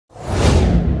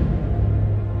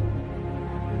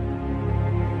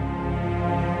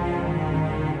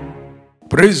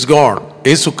Praise God.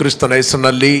 ಯೇಸು ಕ್ರಿಸ್ತನ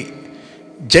ಹೆಸರಿನಲ್ಲಿ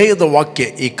ಜಯದ ವಾಕ್ಯ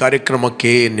ಈ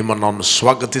ಕಾರ್ಯಕ್ರಮಕ್ಕೆ ನಿಮ್ಮನ್ನು ನಾನು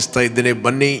ಸ್ವಾಗತಿಸ್ತಾ ಇದ್ದೇನೆ.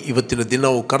 ಬನ್ನಿ, ಇವತ್ತಿನ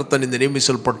ದಿನವು ಕರ್ತನಿಂದ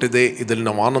ನೇಮಿಸಲ್ಪಟ್ಟಿದೆ. ಇದರಲ್ಲಿ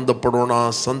ನಾವು ಆನಂದ ಪಡೋಣ,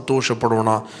 ಸಂತೋಷ ಪಡೋಣ.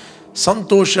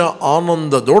 ಸಂತೋಷ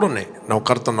ಆನಂದದೊಡನೆ ನಾವು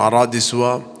ಕರ್ತನ ಆರಾಧಿಸುವ.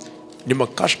 ನಿಮ್ಮ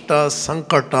ಕಷ್ಟ,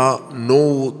 ಸಂಕಟ,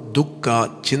 ನೋವು, ದುಃಖ,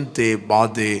 ಚಿಂತೆ,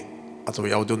 ಬಾಧೆ ಅಥವಾ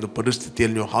ಯಾವುದೇ ಒಂದು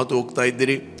ಪರಿಸ್ಥಿತಿಯಲ್ಲಿ ನೀವು ಹಾದು ಹೋಗ್ತಾ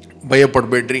ಇದ್ದೀರಿ,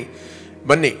 ಭಯಪಡಬೇಡ್ರಿ.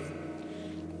 ಬನ್ನಿ,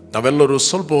 ನಾವೆಲ್ಲರೂ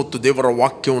ಸ್ವಲ್ಪ ಹೊತ್ತು ದೇವರ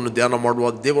ವಾಕ್ಯವನ್ನು ಧ್ಯಾನ ಮಾಡುವ.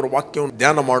 ದೇವರ ವಾಕ್ಯವನ್ನು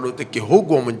ಧ್ಯಾನ ಮಾಡುವುದಕ್ಕೆ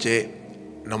ಹೋಗುವ ಮುಂಚೆ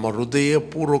ನಮ್ಮ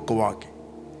ಹೃದಯಪೂರ್ವಕವಾಗಿ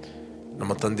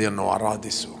ನಮ್ಮ ತಂದೆಯನ್ನು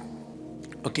ಆರಾಧಿಸುವ.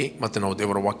 ಓಕೆ, ಮತ್ತೆ ನಾವು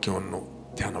ದೇವರ ವಾಕ್ಯವನ್ನು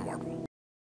ಧ್ಯಾನ ಮಾಡುವ.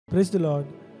 Price the lord.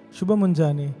 ಶುಭ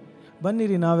ಮುಂಜಾನೆ.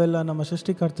 ಬನ್ನಿರಿ, ನಾವೆಲ್ಲ ನಮ್ಮ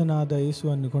ಸೃಷ್ಟಿಕರ್ತನಾದ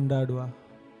ಯೇಸುವನ್ನು ಕೊಂಡಾಡುವ.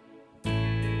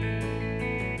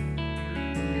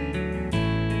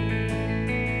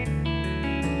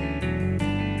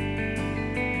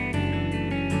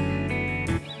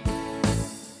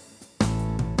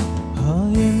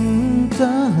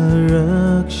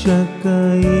 ರಕ್ಷಕ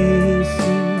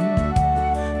ಯೇಸು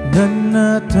ನನ್ನ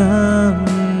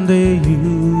ತಂದೆಯು,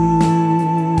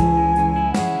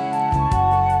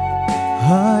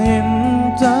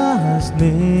 ಎಂತಹ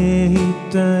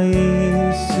ಸ್ನೇಹಿತ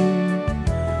ಯೇಸು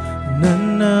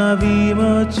ನನ್ನ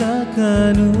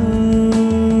ವಿಮೋಚಕನು,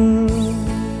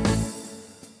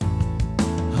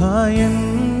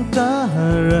 ಎಂತಹ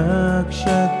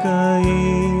ರಕ್ಷಕ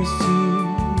ಯೇಸು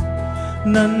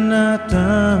ನನ್ನ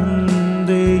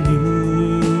ತಂದೆಯು,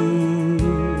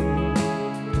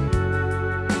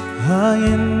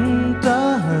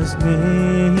 ಎಂತಹ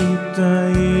ಸ್ನೇಹಿತ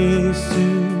ಯೇಸು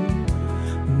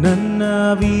ನನ್ನ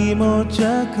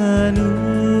ವಿಮೋಚಕನು.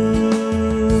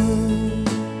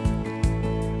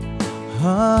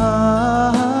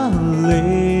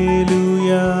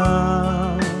 Hallelujah,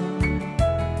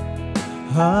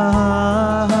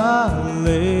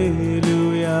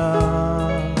 hallelujah,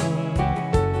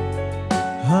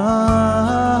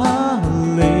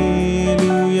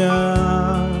 hallelujah,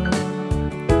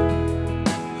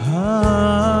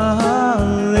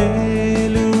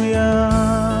 hallelujah.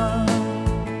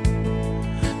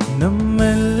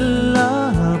 ನಮ್ಮೆಲ್ಲ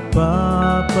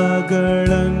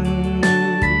ಪಾಪಗಳನ್ನು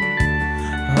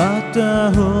ಆತ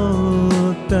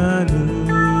ಹೊತ್ತನು,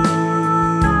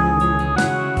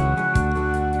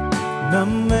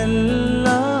 ನಮ್ಮೆಲ್ಲ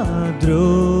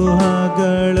ದ್ರೋಹಗಳನ್ನು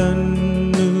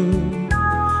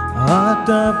ಆತ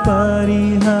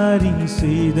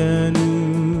ಪರಿಹರಿಸಿದನು,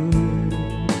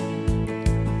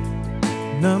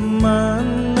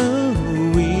 ನಮ್ಮನ್ನು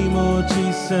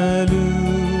ವಿಮೋಚಿಸಲು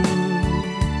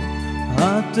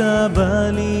ಆತ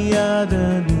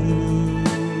ಬಲಿಯಾದನು.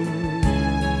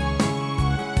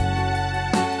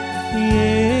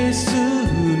 ಯೇಸು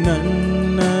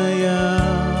ನನ್ನಯ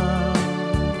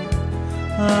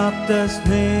ಆಪ್ತ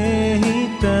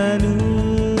ಸ್ನೇಹಿತನು,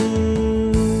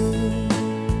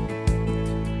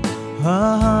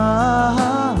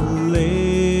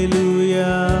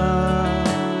 hallelujah,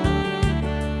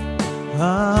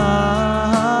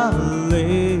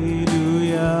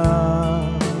 hallelujah,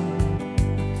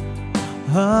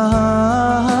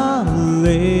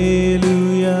 hallelujah,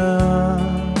 hallelujah,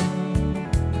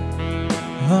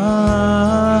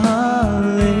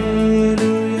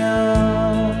 hallelujah.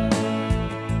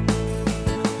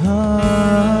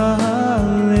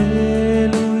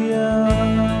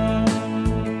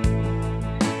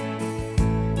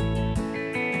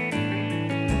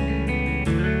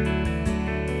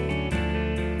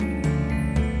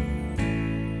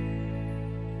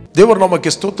 ದೇವರ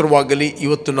ನಾಮಕ್ಕೆ ಸ್ತೋತ್ರವಾಗಲಿ.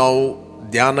 ಇವತ್ತು ನಾವು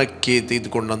ಧ್ಯಾನಕ್ಕೆ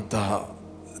ತೆಗೆದುಕೊಂಡಂತಹ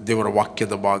ದೇವರ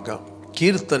ವಾಕ್ಯದ ಭಾಗ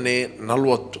ಕೀರ್ತನೆ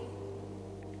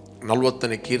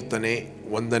 40ನೇ ಕೀರ್ತನೆ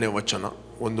 1ನೇ ವಚನ,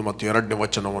 1 ಮತ್ತು 2ನೇ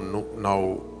ವಚನವನ್ನು ನಾವು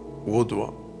ಓದುವ.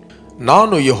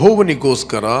 ನಾನು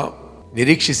ಯೆಹೋವನಿಗೋಸ್ಕರ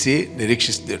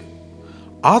ನಿರೀಕ್ಷಿಸಿದೆನು,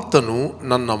 ಆತನು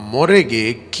ನನ್ನ ಮೊರೆಗೆ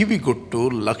ಕಿವಿಗೊಟ್ಟು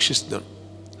ಲಕ್ಷಿಸಿದನು,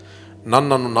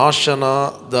 ನನ್ನನ್ನು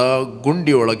ನಾಶನದ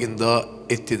ಗುಂಡಿಯೊಳಗಿಂದ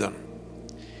ಎತ್ತಿದನು,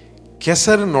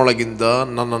 ಕೆಸರಿನೊಳಗಿಂದ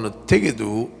ನನ್ನನ್ನು ತೆಗೆದು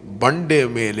ಬಂಡೆಯ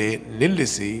ಮೇಲೆ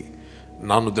ನಿಲ್ಲಿಸಿ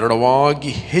ನಾನು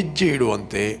ದೃಢವಾಗಿ ಹೆಜ್ಜೆ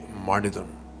ಇಡುವಂತೆ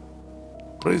ಮಾಡಿದನು.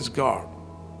 Praise God,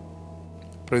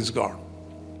 praise God.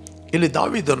 ಇಲ್ಲಿ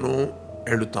ದಾವೀದನು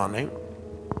ಹೇಳುತ್ತಾನೆ,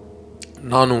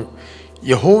 ನಾನು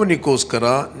ಯೆಹೋವನಿಗೋಸ್ಕರ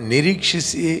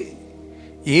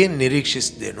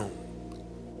ನಿರೀಕ್ಷಿಸಿದೆನು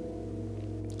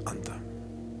ಅಂತ.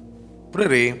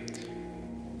 ಪ್ರೇರೆ,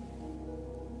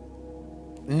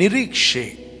 ನಿರೀಕ್ಷೆ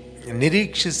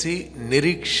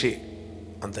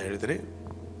ಅಂತ ಹೇಳಿದರೆ,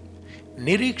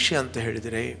 ನಿರೀಕ್ಷೆ ಅಂತ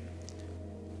ಹೇಳಿದರೆ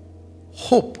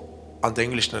ಹೋಪ್ ಅಂತ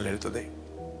ಇಂಗ್ಲಿಷ್ನಲ್ಲಿ ಹೇಳ್ತದೆ.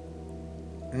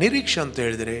 ನಿರೀಕ್ಷೆ ಅಂತ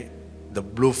ಹೇಳಿದರೆ ದ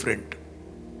ಬ್ಲೂ ಪ್ರಿಂಟ್.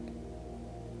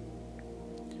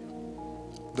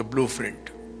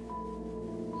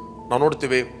 ನಾವು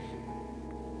ನೋಡ್ತೇವೆ,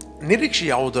 ನಿರೀಕ್ಷೆ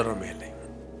ಯಾವುದರ ಮೇಲೆ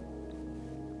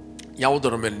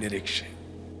ನಿರೀಕ್ಷೆ?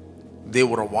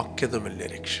 ದೇವರ ವಾಕ್ಯದ ಮೇಲೆ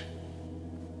ನಿರೀಕ್ಷೆ.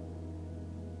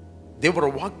 ದೇವರ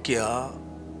ವಾಕ್ಯ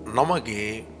ನಮಗೆ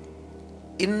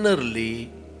ಇನ್ನರ್ಲಿ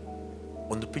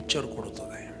ಒಂದು ಪಿಕ್ಚರ್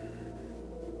ಕೊಡುತ್ತದೆ.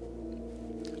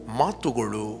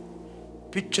 ಮಾತುಗಳು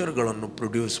ಪಿಕ್ಚರ್ಗಳನ್ನು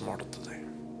ಪ್ರೊಡ್ಯೂಸ್ ಮಾಡುತ್ತದೆ.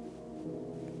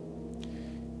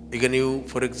 ಈಗ ನೀವು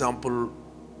ಫಾರ್ ಎಕ್ಸಾಂಪಲ್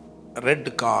ರೆಡ್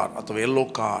ಕಾರ್ ಅಥವಾ ಯೆಲ್ಲೋ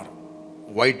ಕಾರ್,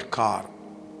 ವೈಟ್ ಕಾರ್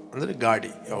ಅಂದರೆ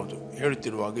ಗಾಡಿ ಯಾವುದು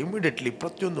ಹೇಳ್ತಿರುವಾಗ ಇಮಿಡಿಯೇಟ್ಲಿ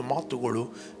ಪ್ರತಿಯೊಂದು ಮಾತುಗಳು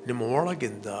ನಿಮ್ಮ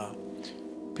ಒಳಗಿಂದ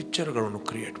ಪಿಕ್ಚರ್ಗಳನ್ನು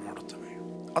ಕ್ರಿಯೇಟ್ ಮಾಡುತ್ತವೆ.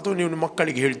 ಅಥವಾ ನೀವು ನಿಮ್ಮ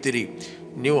ಮಕ್ಕಳಿಗೆ ಹೇಳ್ತೀರಿ,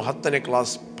 ನೀವು 10ನೇ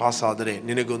ಕ್ಲಾಸ್ ಪಾಸ್ ಆದರೆ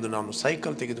ನಿನಗೊಂದು ನಾನು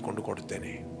ಸೈಕಲ್ ತೆಗೆದುಕೊಂಡು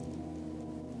ಕೊಡ್ತೇನೆ.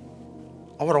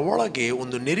 ಅವರ ಒಳಗೆ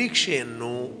ಒಂದು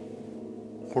ನಿರೀಕ್ಷೆಯನ್ನು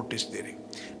ಹುಟ್ಟಿಸ್ತೀರಿ.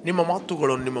 ನಿಮ್ಮ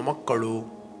ಮಾತುಗಳನ್ನು ನಿಮ್ಮ ಮಕ್ಕಳು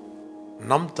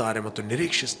ನಂಬ್ತಾರೆ ಮತ್ತು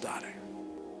ನಿರೀಕ್ಷಿಸ್ತಾರೆ.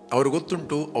 ಅವ್ರಿಗೆ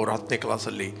ಗೊತ್ತುಂಟು, ಅವರು 10ನೇ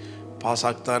ಕ್ಲಾಸಲ್ಲಿ ಪಾಸ್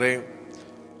ಆಗ್ತಾರೆ,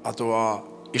 ಅಥವಾ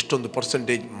ಇಷ್ಟೊಂದು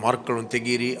ಪರ್ಸೆಂಟೇಜ್ ಮಾರ್ಕ್ಗಳನ್ನು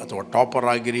ತೆಗೀರಿ, ಅಥವಾ ಟಾಪರ್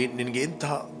ಆಗಿರಿ, ನಿನಗೆ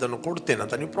ಇಂತಹದನ್ನು ಕೊಡ್ತೇನೆ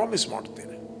ಅಂತ ನೀವು ಪ್ರಾಮಿಸ್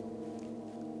ಮಾಡ್ತೇನೆ.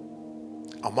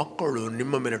 ಆ ಮಕ್ಕಳು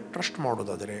ನಿಮ್ಮ ಮೇಲೆ ಟ್ರಸ್ಟ್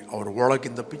ಮಾಡೋದಾದರೆ ಅವರ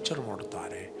ಒಳಗಿಂದ ಪಿಕ್ಚರ್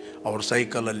ಮಾಡುತ್ತಾರೆ. ಅವರು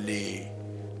ಸೈಕಲಲ್ಲಿ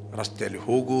ರಸ್ತೆಯಲ್ಲಿ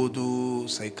ಹೋಗುವುದು,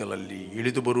 ಸೈಕಲಲ್ಲಿ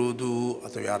ಇಳಿದು ಬರುವುದು,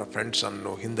 ಅಥವಾ ಯಾರ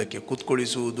ಫ್ರೆಂಡ್ಸನ್ನು ಹಿಂದಕ್ಕೆ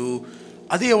ಕೂತ್ಕೊಳ್ಳಿಸುವುದು,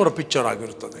 ಅದೇ ಅವರ ಪಿಕ್ಚರ್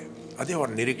ಆಗಿರುತ್ತದೆ, ಅದೇ ಅವರ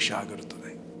ನಿರೀಕ್ಷೆ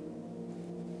ಆಗಿರುತ್ತದೆ.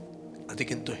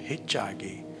 ಅದಕ್ಕಿಂತ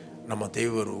ಹೆಚ್ಚಾಗಿ ನಮ್ಮ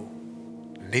ದೇವರು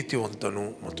ನೀತಿವಂತನು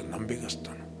ಮತ್ತು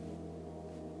ನಂಬಿಗಸ್ತನು.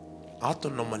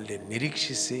 ಆತನು ನಮ್ಮಲ್ಲಿ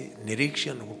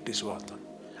ನಿರೀಕ್ಷೆಯನ್ನು ಹುಟ್ಟಿಸುವ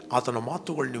ಆತನ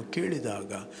ಮಾತುಗಳು ನೀವು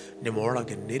ಕೇಳಿದಾಗ ನಿಮ್ಮ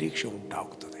ಒಳಗೆ ನಿರೀಕ್ಷೆ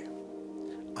ಉಂಟಾಗುತ್ತದೆ.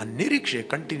 ಆ ನಿರೀಕ್ಷೆ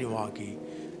ಕಂಟಿನ್ಯೂ ಆಗಿ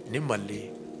ನಿಮ್ಮಲ್ಲಿ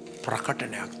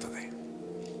ಪ್ರಕಟಣೆ ಆಗ್ತದೆ.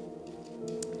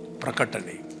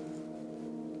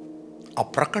 ಆ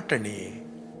ಪ್ರಕಟಣೆಯೇ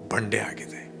ಬಂಡೆ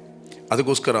ಆಗಿದೆ.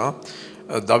 ಅದಕ್ಕೋಸ್ಕರ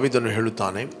ದಾವೀದನು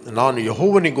ಹೇಳುತ್ತಾನೆ, ನಾನು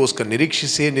ಯೆಹೋವನಿಗೋಸ್ಕರ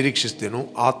ನಿರೀಕ್ಷಿಸ್ತೇನು.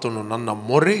 ಆತನು ನನ್ನ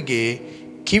ಮೊರೆಗೆ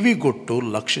ಕಿವಿಗೊಟ್ಟು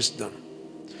ಲಕ್ಷಿಸಿದನು.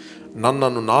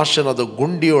 ನನ್ನನ್ನು ನಾಶನದ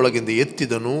ಗುಂಡಿಯೊಳಗಿಂದ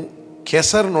ಎತ್ತಿದನು.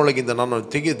 ಕೆಸರಿನೊಳಗಿಂದ ನನ್ನನ್ನು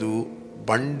ತೆಗೆದು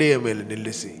ಬಂಡೆಯ ಮೇಲೆ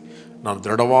ನಿಲ್ಲಿಸಿ ನಾನು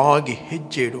ದೃಢವಾಗಿ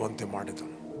ಹೆಜ್ಜೆ ಇಡುವಂತೆ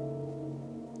ಮಾಡಿದನು.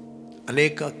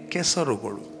 ಅನೇಕ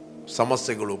ಕೆಸರುಗಳು,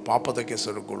 ಸಮಸ್ಯೆಗಳು, ಪಾಪದ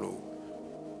ಕೆಸರುಗಳು,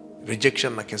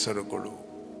 ರಿಜೆಕ್ಷನ್ನ ಕೆಸರುಗಳು,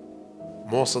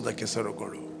 ಮೋಸದ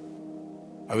ಕೆಸರುಗಳು,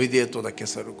 ಅವಿಧೇಯತ್ವದ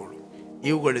ಕೆಸರುಗಳು,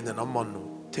 ಇವುಗಳಿಂದ ನಮ್ಮನ್ನು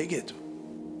ತೆಗೆದು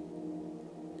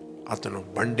ಆತನು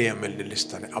ಬಂಡೆಯ ಮೇಲೆ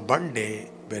ನಿಲ್ಲಿಸ್ತಾನೆ. ಆ ಬಂಡೆ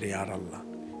ಬೇರೆ ಯಾರಲ್ಲ,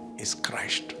 ಇಸ್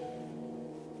ಕ್ರೈಸ್ಟ್.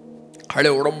 ಹಳೆ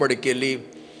ಒಡಂಬಡಿಕೆಯಲ್ಲಿ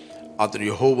ಆತನು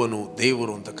ಯೆಹೋವನು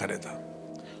ದೇವರು ಅಂತ ಕರೆದ.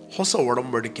 ಹೊಸ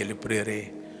ಒಡಂಬಡಿಕೆಯಲ್ಲಿ ಪ್ರಿಯರೇ,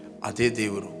 ಅದೇ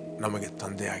ದೇವರು ನಮಗೆ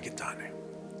ತಂದೆಯಾಗಿದ್ದಾನೆ.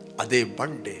 ಅದೇ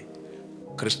ಬಂಡೆ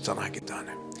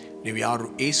ಕ್ರಿಸ್ತನಾಗಿದ್ದಾನೆ. ನೀವು ಯಾರು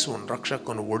ಯೇಸುವನ್ನು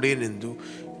ರಕ್ಷಕನು ಒಡೆಯನೆಂದು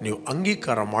ನೀವು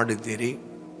ಅಂಗೀಕಾರ ಮಾಡಿದ್ದೀರಿ,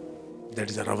 that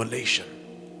is a revelation.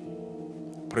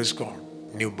 Praise God.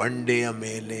 ನೀವು ಬಂಡೆಯ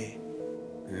ಮೇಲೆ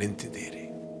ನಿಂತಿದ್ದೀರಿ.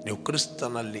 ನೀವು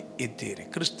ಕ್ರಿಸ್ತನಲ್ಲಿ ಇದ್ದೀರಿ,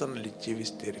 ಕ್ರಿಸ್ತನಲ್ಲಿ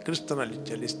ಜೀವಿಸ್ತೀರಿ, ಕ್ರಿಸ್ತನಲ್ಲಿ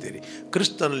ಚಲಿಸ್ತೀರಿ,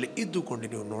 ಕ್ರಿಸ್ತನಲ್ಲಿ ಇದ್ದುಕೊಂಡು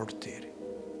ನೀವು ನೋಡ್ತೀರಿ.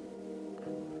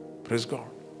 Praise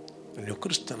God. ನೀವು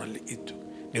ಕ್ರಿಸ್ತನಲ್ಲಿ ಇದ್ದು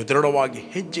ನೀವು ದೃಢವಾಗಿ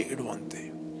ಹೆಜ್ಜೆ ಇಡುವಂತೆ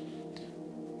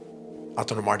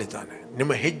ಆತನು ಮಾಡಿದ್ದಾನೆ.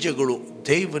 ನಿಮ್ಮ ಹೆಜ್ಜೆಗಳು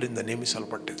ದೇವರಿಂದ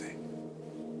ನೇಮಿಸಲ್ಪಟ್ಟಿದೆ.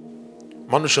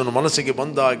 ಮನುಷ್ಯನು ಮನಸ್ಸಿಗೆ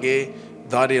ಬಂದಾಗೆ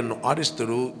ದಾರಿಯನ್ನು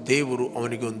ಆರಿಸಿದರೂ ದೇವರು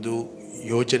ಅವನಿಗೊಂದು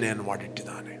ಯೋಜನೆಯನ್ನು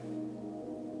ಮಾಡಿಟ್ಟಿದ್ದಾನೆ.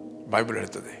 ಬೈಬಲ್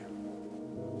ಹೇಳ್ತದೆ,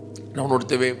 ನಾವು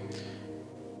ನೋಡ್ತೇವೆ,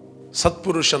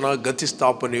 ಸತ್ಪುರುಷನ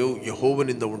ಗತಿಸ್ಥಾಪನೆಯು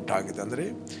ಯೆಹೋವನಿಂದ ಉಂಟಾಗಿದೆ. ಅಂದರೆ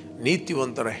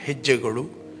ನೀತಿವಂತರ ಹೆಜ್ಜೆಗಳು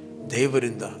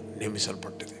ದೇವರಿಂದ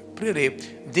ನೇಮಿಸಲ್ಪಟ್ಟಿದೆ. ಪ್ರಿಯರೇ,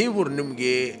 ದೇವರು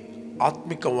ನಿಮಗೆ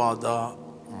ಆತ್ಮಿಕವಾದ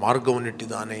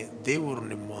ಮಾರ್ಗವನ್ನಿಟ್ಟಿದ್ದಾನೆ. ದೇವರು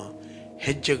ನಿಮ್ಮ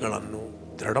ಹೆಜ್ಜೆಗಳನ್ನು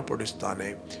ದೃಢಪಡಿಸ್ತಾನೆ.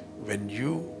 When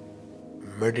you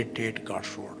meditate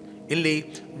God's word. ಇಲ್ಲಿ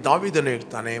ದಾವೀದನು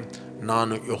ಹೇಳ್ತಾನೆ,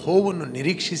 ನಾನು ಯೆಹೋವನನ್ನು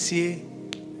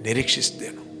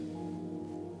ನಿರೀಕ್ಷಿಸಿದೆನು.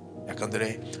 ಯಾಕಂದರೆ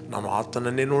ನಾನು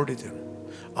ಆತನನ್ನೇ ನೋಡಿದೆನು.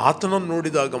 ಆತನನ್ನು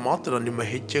ನೋಡಿದಾಗ ಮಾತ್ರ ನಿಮ್ಮ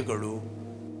ಹೆಜ್ಜೆಗಳು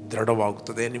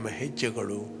ದೃಢವಾಗುತ್ತದೆ, ನಿಮ್ಮ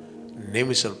ಹೆಜ್ಜೆಗಳು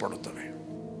ನೇಮಿಸಲ್ಪಡುತ್ತವೆ.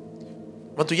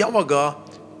 ಮತ್ತು ಯಾವಾಗ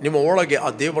ನಿಮ್ಮ ಒಳಗೆ ಆ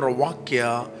ದೇವರ ವಾಕ್ಯ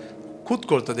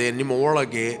ಕೂತ್ಕೊಳ್ತದೆ, ನಿಮ್ಮ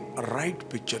ಒಳಗೆ ರೈಟ್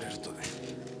ಪಿಕ್ಚರ್ ಇರ್ತದೆ,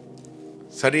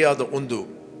 ಸರಿಯಾದ ಒಂದು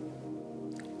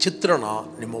ಚಿತ್ರಣ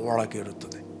ನಿಮ್ಮ ಒಳಗೆ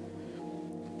ಇರುತ್ತದೆ.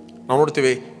 ನಾವು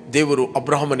ನೋಡ್ತೇವೆ, ದೇವರು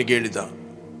ಅಬ್ರಹಾಮನಿಗೆ ಹೇಳಿದ,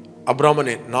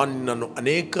 ಅಬ್ರಹಾಮನೇ, ನಾನು ನಿನ್ನನ್ನು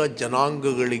ಅನೇಕ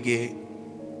ಜನಾಂಗಗಳಿಗೆ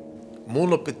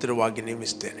ಮೂಲಪಿತೃವಾಗಿ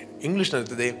ನೇಮಿಸ್ತೇನೆ. ಇಂಗ್ಲೀಷ್ನಲ್ಲಿ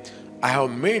ಇರ್ತದೆ, I have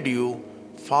made you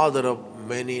father of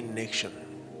many nation.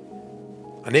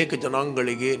 ಅನೇಕ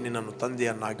ಜನಾಂಗಗಳಿಗೆ ನಿನ್ನನ್ನು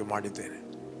ತಂದೆಯನ್ನಾಗಿ ಮಾಡಿದ್ದೇನೆ.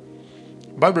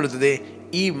 ಬೈಬಲ್ ಹೇಳ್ತದೆ,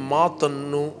 ಈ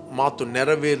ಮಾತು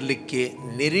ನೆರವೇರಲಿಕ್ಕೆ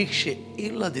ನಿರೀಕ್ಷೆ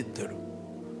ಇಲ್ಲದಿದ್ದರು,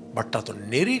 ಬಟ್ ಆತನು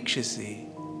ನಿರೀಕ್ಷಿಸಿ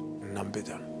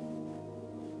ನಂಬಿದನು.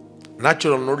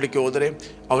 ನ್ಯಾಚುರಲ್ ನೋಡಲಿಕ್ಕೆ ಹೋದರೆ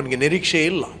ಅವನಿಗೆ ನಿರೀಕ್ಷೆ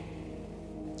ಇಲ್ಲ,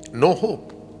 ನೋ ಹೋಪ್,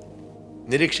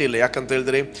 ನಿರೀಕ್ಷೆ ಇಲ್ಲ. ಯಾಕಂತ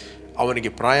ಹೇಳಿದರೆ ಅವನಿಗೆ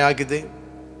ಪ್ರಾಯ ಆಗಿದೆ,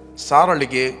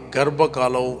 ಸಾರಳಿಗೆ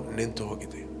ಗರ್ಭಕಾಲವು ನಿಂತು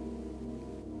ಹೋಗಿದೆ.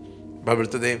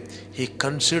 ಬೈಬಲ್ತದೆ, ಹಿ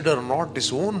consider not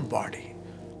is own body.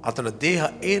 ಆತನ ದೇಹ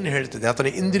ಏನು ಹೇಳ್ತದೆ, ಆತನ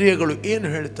ಇಂದ್ರಿಯಗಳು ಏನು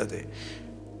ಹೇಳ್ತದೆ,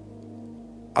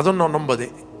 ಅದನ್ನು ನಂಬದೆ,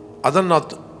 ಅದನ್ನು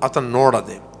ಆತನ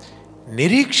ನೋಡದೆ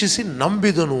ನಿರೀಕ್ಷಿಸಿ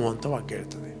ನಂಬಿದನು ಅಂತ ವಾಕ್ಯ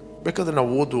ಹೇಳ್ತದೆ. ಬೇಕಾದರೆ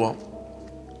ನಾವು ಓದುವ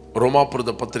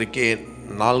ರೋಮಾಪುರದ ಪತ್ರಿಕೆ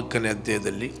 4ನೇ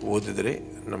ಅಧ್ಯಾಯದಲ್ಲಿ ಓದಿದರೆ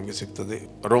ನಮಗೆ ಸಿಗ್ತದೆ.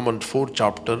 ರೋಮನ್ 4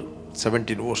 ಚಾಪ್ಟರ್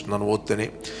 17 ವರ್ಸ್ ನಾನು ಓದ್ತೇನೆ.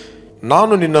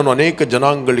 ನಾನು ನಿನ್ನನ್ನು ಅನೇಕ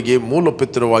ಜನಾಂಗಗಳಿಗೆ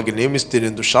ಮೂಲಪಿತೃವಾಗಿ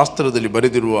ನೇಮಿಸ್ತೇನೆಂದು ಶಾಸ್ತ್ರದಲ್ಲಿ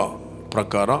ಬರೆದಿರುವ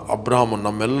ಪ್ರಕಾರ ಅಬ್ರಹಾಮನು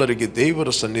ನಮ್ಮೆಲ್ಲರಿಗೆ ದೇವರ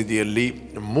ಸನ್ನಿಧಿಯಲ್ಲಿ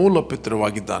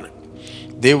ಮೂಲಪಿತೃವಾಗಿದ್ದಾನೆ.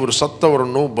 ದೇವರು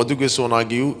ಸತ್ತವರನ್ನು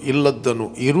ಬದುಕಿಸುವನಾಗಿಯೂ ಇಲ್ಲದ್ದನ್ನು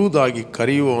ಇರುವುದಾಗಿ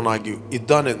ಕರೆಯುವವನಾಗಿಯೂ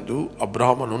ಇದ್ದಾನೆಂದು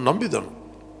ಅಬ್ರಹಾಮನು ನಂಬಿದನು.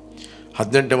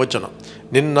 18ನೇ ವಚನ,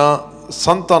 ನಿನ್ನ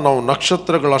ಸಂತಾನವು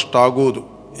ನಕ್ಷತ್ರಗಳಷ್ಟಾಗುವುದು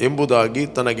ಎಂಬುದಾಗಿ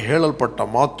ತನಗೆ ಹೇಳಲ್ಪಟ್ಟ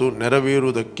ಮಾತು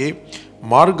ನೆರವೇರುವುದಕ್ಕೆ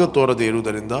ಮಾರ್ಗ ತೋರದೇ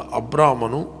ಇರುವುದರಿಂದ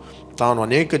ಅಬ್ರಹಾಮನು ತಾನು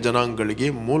ಅನೇಕ ಜನಾಂಗಗಳಿಗೆ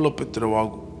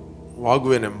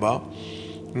ಮೂಲಪಿತೃವಾಗುವೆನೆಂಬ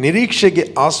ನಿರೀಕ್ಷೆಗೆ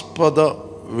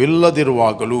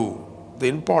ಆಸ್ಪದವಿಲ್ಲದಿರುವಾಗಲೂ, ದ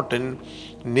ಇಂಪಾರ್ಟೆಂಟ್,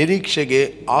 ನಿರೀಕ್ಷೆಗೆ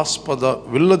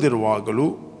ಆಸ್ಪದವಿಲ್ಲದಿರುವಾಗಲೂ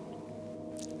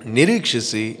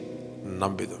ನಿರೀಕ್ಷಿಸಿ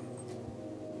ನಂಬಿದನು.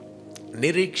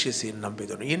 ನಿರೀಕ್ಷಿಸಿ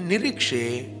ನಂಬಿದನು. ಈ ನಿರೀಕ್ಷೆ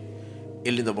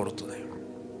ಎಲ್ಲಿಂದ ಬರುತ್ತದೆ?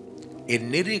 ಈ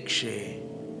ನಿರೀಕ್ಷೆ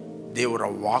ದೇವರ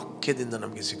ವಾಕ್ಯದಿಂದ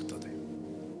ನಮಗೆ ಸಿಗ್ತದೆ.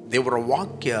 ದೇವರ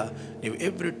ವಾಕ್ಯ ನೀವು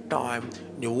ಎವ್ರಿ ಟೈಮ್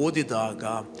ನೀವು ಓದಿದಾಗ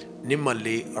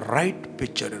ನಿಮ್ಮಲ್ಲಿ ರೈಟ್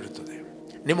ಪಿಕ್ಚರ್ ಇರುತ್ತದೆ.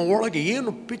 ನಿಮ್ಮ ಒಳಗೆ ಏನು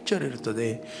ಪಿಕ್ಚರ್ ಇರುತ್ತದೆ,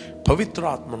 ಪವಿತ್ರ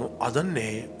ಆತ್ಮನು ಅದನ್ನೇ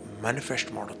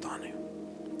ಮ್ಯಾನಿಫೆಸ್ಟ್ ಮಾಡುತ್ತಾನೆ.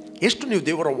 ಎಷ್ಟು ನೀವು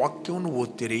ದೇವರ ವಾಕ್ಯವನ್ನು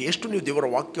ಓದ್ತೀರಿ, ಎಷ್ಟು ನೀವು ದೇವರ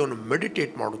ವಾಕ್ಯವನ್ನು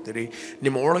ಮೆಡಿಟೇಟ್ ಮಾಡುತ್ತೀರಿ,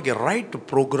 ನಿಮ್ಮ ಒಳಗೆ ರೈಟ್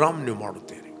ಪ್ರೋಗ್ರಾಮ್ ನೀವು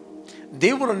ಮಾಡುತ್ತೀರಿ.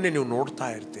 ದೇವರನ್ನೇ ನೀವು ನೋಡ್ತಾ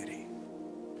ಇರ್ತೀರಿ.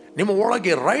 ನಿಮ್ಮ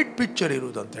ಒಳಗೆ ರೈಟ್ ಪಿಕ್ಚರ್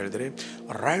ಇರುವುದಂತ ಹೇಳಿದರೆ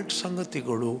ರೈಟ್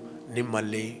ಸಂಗತಿಗಳು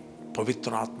ನಿಮ್ಮಲ್ಲಿ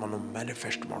ಪವಿತ್ರ ಆತ್ಮನು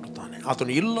ಮ್ಯಾನಿಫೆಸ್ಟ್ ಮಾಡುತ್ತಾನೆ.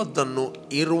 ಆತನು ಇಲ್ಲದ್ದನ್ನು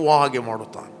ಇರುವ ಹಾಗೆ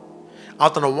ಮಾಡುತ್ತಾನೆ.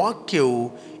 ಆತನ ವಾಕ್ಯವು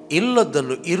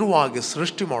ಇಲ್ಲದ್ದನ್ನು ಇರುವ ಹಾಗೆ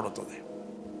ಸೃಷ್ಟಿ ಮಾಡುತ್ತದೆ.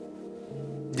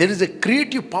 There is A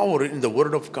creative power in the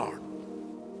word of god.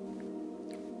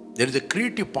 There is A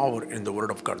creative power in the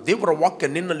word of god. ದೇವರ ವಾಕ್ಯ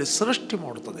ನಿನ್ನಲ್ಲಿ ಸೃಷ್ಟಿ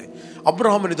ಮಾಡುತ್ತದೆ.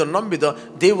 ಅಬ್ರಹಾಮನಿದನ್ನು ನಂಬಿದ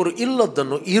ದೇವರು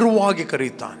ಇಲ್ಲದ್ದನ್ನು ಇರುವ ಹಾಗೆ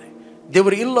ಕರೆಯುತ್ತಾನೆ.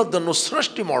 ದೇವರು ಇಲ್ಲದ್ದನ್ನು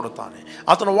ಸೃಷ್ಟಿ ಮಾಡುತ್ತಾನೆ.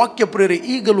 ಆತನ ವಾಕ್ಯ ಪ್ರೇರೆ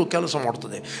ಈಗಲೂ ಕೆಲಸ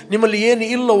ಮಾಡುತ್ತದೆ. ನಿಮ್ಮಲ್ಲಿ ಏನು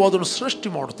ಇಲ್ಲವೋ ಅದನ್ನು ಸೃಷ್ಟಿ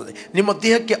ಮಾಡುತ್ತದೆ. ನಿಮ್ಮ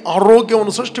ದೇಹಕ್ಕೆ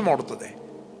ಆರೋಗ್ಯವನ್ನು ಸೃಷ್ಟಿ ಮಾಡುತ್ತದೆ.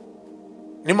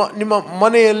 ನಿಮ್ಮ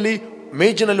ಮನೆಯಲ್ಲಿ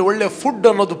ಮೇಜಿನಲ್ಲಿ ಒಳ್ಳೆಯ ಫುಡ್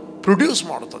ಅನ್ನೋದು ಪ್ರೊಡ್ಯೂಸ್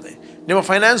ಮಾಡುತ್ತದೆ. ನಿಮ್ಮ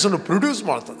ಫೈನಾನ್ಸನ್ನು ಪ್ರೊಡ್ಯೂಸ್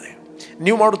ಮಾಡುತ್ತದೆ.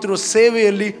 ನೀವು ಮಾಡುತ್ತಿರುವ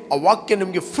ಸೇವೆಯಲ್ಲಿ ಆ ವಾಕ್ಯ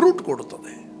ನಿಮಗೆ ಫ್ರೂಟ್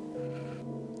ಕೊಡುತ್ತದೆ.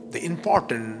 ದ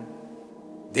ಇಂಪಾರ್ಟೆಂಟ್,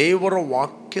 ದೇವರ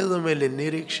ವಾಕ್ಯದ ಮೇಲೆ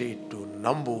ನಿರೀಕ್ಷೆ ಇಟ್ಟು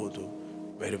ನಂಬುವುದು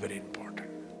ವೆರಿ ವೆರಿ ಇಂಪಾರ್ಟೆಂಟ್.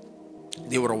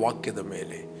 ದೇವರ ವಾಕ್ಯದ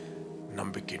ಮೇಲೆ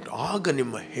ನಂಬಿಕೆ ಇಟ್ಟು ಆಗ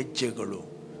ನಿಮ್ಮ ಹೆಜ್ಜೆಗಳು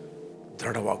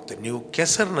ದೃಢವಾಗ್ತದೆ. ನೀವು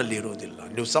ಕೆಸರಿನಲ್ಲಿ ಇರುವುದಿಲ್ಲ,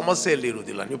 ನೀವು ಸಮಸ್ಯೆಯಲ್ಲಿ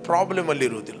ಇರುವುದಿಲ್ಲ, ನೀವು ಪ್ರಾಬ್ಲಮಲ್ಲಿ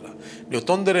ಇರುವುದಿಲ್ಲ, ನೀವು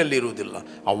ತೊಂದರೆಯಲ್ಲಿ ಇರುವುದಿಲ್ಲ.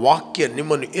 ಆ ವಾಕ್ಯ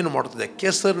ನಿಮ್ಮನ್ನು ಏನು ಮಾಡುತ್ತದೆ?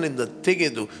 ಕೆಸರಿನಿಂದ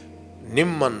ತೆಗೆದು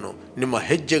ನಿಮ್ಮನ್ನು, ನಿಮ್ಮ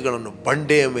ಹೆಜ್ಜೆಗಳನ್ನು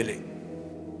ಬಂಡೆಯ ಮೇಲೆ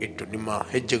ಇಟ್ಟು ನಿಮ್ಮ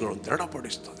ಹೆಜ್ಜೆಗಳನ್ನು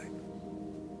ದೃಢಪಡಿಸ್ತದೆ.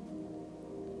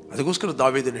 ಅದಕ್ಕೋಸ್ಕರ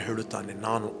ದಾವೀದನು ಹೇಳುತ್ತಾನೆ,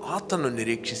 ನಾನು ಆತನನ್ನು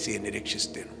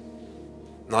ನಿರೀಕ್ಷಿಸ್ತೇನೆ,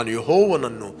 ನಾನು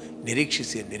ಯೆಹೋವನನ್ನು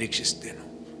ನಿರೀಕ್ಷಿಸ್ತೇನೆ.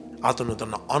 ಆತನು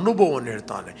ತನ್ನ ಅನುಭವವನ್ನು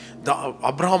ಹೇಳ್ತಾನೆ.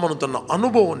 ಅಬ್ರಹಾಮನು ತನ್ನ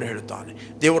ಅನುಭವವನ್ನು ಹೇಳ್ತಾನೆ.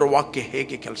 ದೇವರ ವಾಕ್ಯ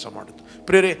ಹೇಗೆ ಕೆಲಸ ಮಾಡಿತು.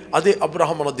 ಪ್ರೇರೆ, ಅದೇ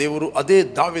ಅಬ್ರಹಾಮನ ದೇವರು, ಅದೇ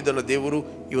ದಾವೀದನ ದೇವರು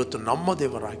ಇವತ್ತು ನಮ್ಮ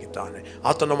ದೇವರಾಗಿದ್ದಾನೆ.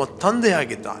 ಆತ ನಮ್ಮ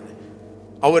ತಂದೆಯಾಗಿದ್ದಾನೆ.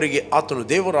 ಅವರಿಗೆ ಆತನು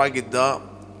ದೇವರಾಗಿದ್ದ,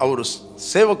 ಅವರು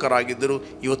ಸೇವಕರಾಗಿದ್ದರು.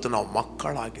 ಇವತ್ತು ನಾವು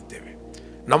ಮಕ್ಕಳಾಗಿದ್ದೇವೆ.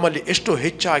 ನಮ್ಮಲ್ಲಿ ಎಷ್ಟು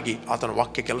ಹೆಚ್ಚಾಗಿ ಆತನ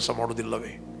ವಾಕ್ಯ ಕೆಲಸ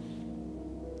ಮಾಡುವುದಿಲ್ಲವೇ?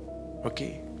 ಓಕೆ,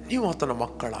 ನೀವು ಆತನ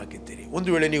ಮಕ್ಕಳಾಗಿದ್ದೀರಿ. ಒಂದು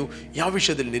ವೇಳೆ ನೀವು ಯಾವ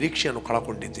ವಿಷಯದಲ್ಲಿ ನಿರೀಕ್ಷೆಯನ್ನು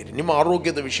ಕಳಕೊಂಡಿದ್ದೀರಿ, ನಿಮ್ಮ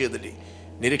ಆರೋಗ್ಯದ ವಿಷಯದಲ್ಲಿ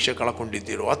ನಿರೀಕ್ಷೆ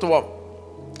ಕಳಕೊಂಡಿದ್ದೀರೋ, ಅಥವಾ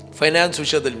ಫೈನಾನ್ಸ್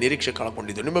ವಿಷಯದಲ್ಲಿ ನಿರೀಕ್ಷೆ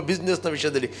ಕಳಕೊಂಡಿದ್ದೀರೋ, ನಿಮ್ಮ ಬಿಸ್ನೆಸ್ನ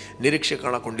ವಿಷಯದಲ್ಲಿ ನಿರೀಕ್ಷೆ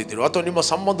ಕಳಕೊಂಡಿದ್ದೀರೋ, ಅಥವಾ ನಿಮ್ಮ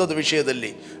ಸಂಬಂಧದ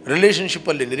ವಿಷಯದಲ್ಲಿ,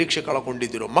 ರಿಲೇಷನ್ಶಿಪ್ಪಲ್ಲಿ ನಿರೀಕ್ಷೆ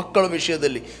ಕಳಕೊಂಡಿದ್ದೀರೋ, ಮಕ್ಕಳ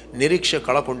ವಿಷಯದಲ್ಲಿ ನಿರೀಕ್ಷೆ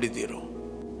ಕಳಕೊಂಡಿದ್ದೀರೋ,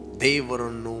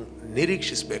 ದೇವರನ್ನು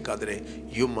ನಿರೀಕ್ಷಿಸಬೇಕಾದರೆ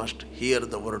you must here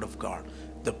the word of god.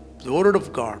 The word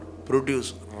of god produce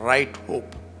right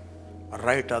hope,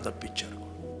 right ಆದ ಪಿಕ್ಚರ್.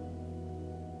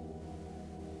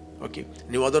 ಓಕೆ,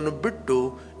 ನೀವು ಅದನ್ನು ಬಿಟ್ಟು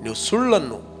ನೀವು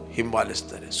ಸುಳ್ಳನ್ನು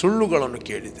ಹಿಂಬಾಲಿಸ್ತಾರೆ, ಸುಳ್ಳುಗಳನ್ನು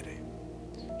ಕೇಳಿದರೆ,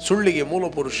 ಸುಳ್ಳಿಗೆ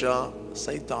ಮೂಲಪುರುಷ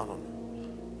ಸೈತಾನನು.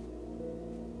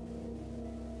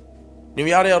 ನೀವು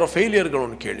ಯಾರ್ಯಾರೋ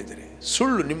ಫೇಲಿಯರ್ಗಳನ್ನು ಕೇಳಿದರೆ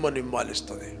ಸುಳ್ಳು ನಿಮ್ಮನ್ನು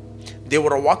ಹಿಂಬಾಲಿಸ್ತದೆ.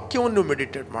 ದೇವರ ವಾಕ್ಯವನ್ನು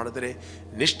ಮೆಡಿಟೇಟ್ ಮಾಡಿದರೆ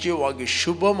ನಿಶ್ಚಯವಾಗಿ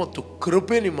ಶುಭ ಮತ್ತು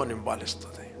ಕೃಪೆ ನಿಮ್ಮನ್ನು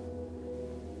ಹಿಂಬಾಲಿಸ್ತದೆ.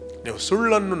 ನೀವು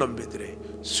ಸುಳ್ಳನ್ನು ನಂಬಿದರೆ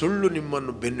ಸುಳ್ಳು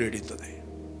ನಿಮ್ಮನ್ನು ಬೆನ್ನು ಹಿಡಿತದೆ.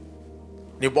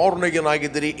 ನೀವು ಬಾರ್ನ್ ಅಗೇನ್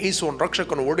ಆಗಿದ್ದೀರಿ, ಯೇಸುವನ್ನು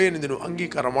ರಕ್ಷಕನ ಒಡೆಯನೆಂದು ನೀವು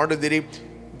ಅಂಗೀಕಾರ ಮಾಡಿದ್ದೀರಿ.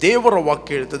 ದೇವರ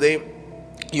ವಾಕ್ಯ ಹೇಳ್ತದೆ,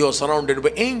 you are surrounded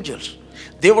by angels.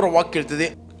 ದೇವರ ವಾಕ್ಯ ಹೇಳ್ತದೆ,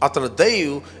 ಆತನ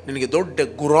ದಯೆಯು ನಿನಗೆ ದೊಡ್ಡ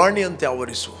ಗುರಾಣಿಯಂತೆ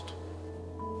ಆವರಿಸುವುದು.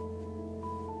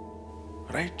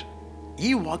 ರೈಟ್?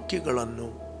 ಈ ವಾಕ್ಯಗಳನ್ನು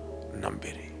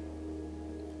ನಂಬಿರಿ.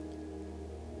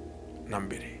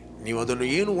 ನಂಬಿರಿ. ನೀವು ಅದನ್ನು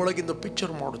ಏನು ಒಳಗಿಂದ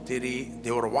ಪಿಕ್ಚರ್ ಮಾಡುತ್ತೀರಿ,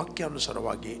 ದೇವರ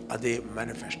ವಾಕ್ಯಾನುಸಾರವಾಗಿ ಅದೇ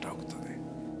ಮ್ಯಾನಿಫೆಸ್ಟ್ ಆಗುತ್ತದೆ.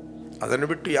 ಅದನ್ನು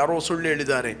ಬಿಟ್ಟು ಯಾರೋ ಸುಳ್ಳು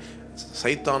ಹೇಳಿದ್ದಾರೆ,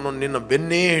 ಸೈತಾನು ನಿನ್ನ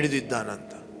ಬೆನ್ನೇ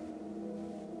ಹಿಡಿದಿದ್ದಾನಂತ.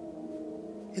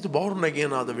 ಇದು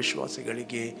ಬಹುರ್ನಗೇನಾದ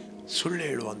ವಿಶ್ವಾಸಿಗಳಿಗೆ ಸುಳ್ಳು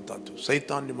ಹೇಳುವಂಥದ್ದು.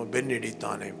 ಸೈತಾನ್ ನಿಮ್ಮ ಬೆನ್ನು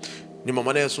ಹಿಡಿತಾನೆ, ನಿಮ್ಮ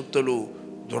ಮನೆಯ ಸುತ್ತಲೂ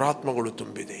ದುರಾತ್ಮಗಳು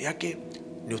ತುಂಬಿದೆ. ಯಾಕೆ?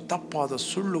 ನೀವು ತಪ್ಪಾದ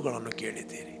ಸುಳ್ಳುಗಳನ್ನು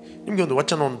ಕೇಳಿದ್ದೀರಿ. ನಿಮಗೆ ಒಂದು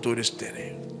ವಚನವನ್ನು ತೋರಿಸ್ತೇನೆ.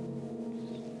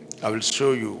 I will show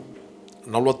you.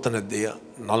 40ನೇ ಅಧ್ಯಾಯ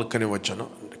 4ನೇ ವಚನ,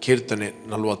 ಕೀರ್ತನೆ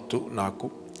 44.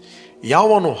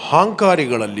 ಯಾವನು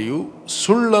ಅಹಂಕಾರಿಗಳಲ್ಲಿಯೂ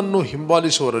ಸುಳ್ಳನ್ನು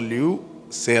ಹಿಂಬಾಲಿಸುವವರಲ್ಲಿಯೂ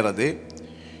ಸೇರದೆ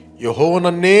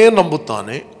ಯೆಹೋವನನ್ನೇ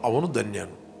ನಂಬುತ್ತಾನೆ, ಅವನು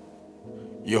ಧನ್ಯನು.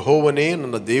 ಯೆಹೋವನೇ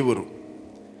ನನ್ನ ದೇವರು,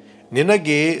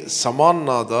 ನಿನಗೆ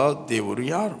ಸಮಾನನಾದ ದೇವರು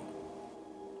ಯಾರು?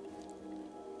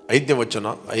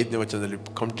 5ನೇ ವಚನದಲ್ಲಿ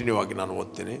ಕಂಟಿನ್ಯೂ ಆಗಿ ನಾನು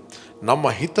ಓದ್ತೇನೆ. ನಮ್ಮ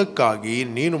ಹಿತಕ್ಕಾಗಿ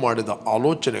ನೀನು ಮಾಡಿದ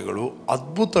ಆಲೋಚನೆಗಳು,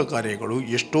 ಅದ್ಭುತ ಕಾರ್ಯಗಳು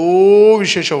ಎಷ್ಟೋ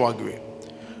ವಿಶೇಷವಾಗಿವೆ.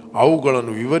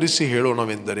 ಅವುಗಳನ್ನು ವಿವರಿಸಿ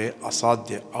ಹೇಳೋಣವೆಂದರೆ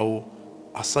ಅಸಾಧ್ಯ, ಅವು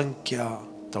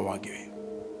ಅಸಂಖ್ಯಾತವಾಗಿವೆ.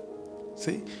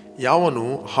 ಯಾವನು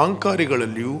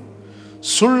ಅಹಂಕಾರಿಗಳಲ್ಲಿಯೂ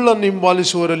ಸುಳ್ಳನ್ನು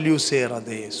ಹಿಂಬಾಲಿಸುವವರಲ್ಲಿಯೂ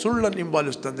ಸೇರದೆ, ಸುಳ್ಳನ್ನು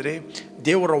ಹಿಂಬಾಲಿಸ್ತಂದರೆ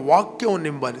ದೇವರ ವಾಕ್ಯವನ್ನು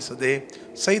ಹಿಂಬಾಲಿಸದೆ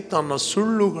ಸೈತಾನ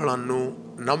ಸುಳ್ಳುಗಳನ್ನು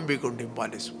ನಂಬಿಕೊಂಡು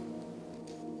ಹಿಂಬಾಲಿಸು.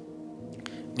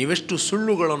 ನೀವೆಷ್ಟು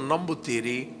ಸುಳ್ಳುಗಳನ್ನು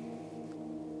ನಂಬುತ್ತೀರಿ,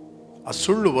 ಆ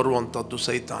ಸುಳ್ಳು ಬರುವಂಥದ್ದು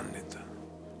ಸೈತಾನ್ನಿಂದ.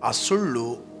 ಆ ಸುಳ್ಳು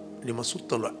ನಿಮ್ಮ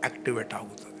ಸುತ್ತಲೂ ಆಕ್ಟಿವೇಟ್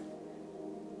ಆಗುತ್ತದೆ.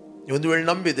 ಒಂದು ವೇಳೆ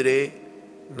ನಂಬಿದರೆ,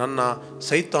 ನನ್ನ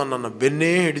ಸೈತಾನನ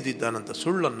ಬೆನ್ನೇ ಹಿಡಿದಿದ್ದಾನಂತ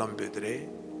ಸುಳ್ಳನ್ನು ನಂಬಿದರೆ,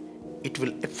 it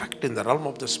will effect in the ರಾಲ್ಮ್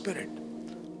of the spirit.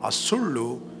 ಆ ಸುಳ್ಳು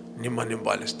ನಿಮ್ಮನ್ನು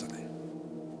ಹಿಂಬಾಲಿಸ್ತದೆ.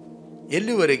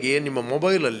 ಎಲ್ಲಿವರೆಗೆ ನಿಮ್ಮ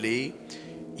ಮೊಬೈಲಲ್ಲಿ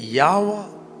ಯಾವ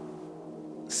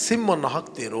ಸಿಮ್ಮನ್ನು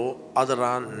ಹಾಕ್ತೀರೋ ಅದರ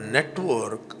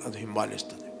ನೆಟ್ವರ್ಕ್ ಅದು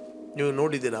ಹಿಂಬಾಲಿಸ್ತದೆ. ನೀವು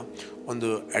ನೋಡಿದ್ದೀರಾ, ಒಂದು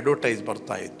ಅಡ್ವರ್ಟೈಸ್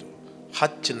ಬರ್ತಾ ಇತ್ತು,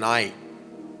 ಹಚ್ ನಾಯಿ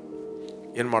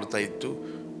ಏನು ಮಾಡ್ತಾ ಇತ್ತು,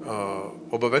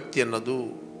 ಒಬ್ಬ ವ್ಯಕ್ತಿ ಅನ್ನೋದು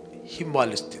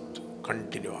ಹಿಂಬಾಲಿಸ್ತಿತ್ತು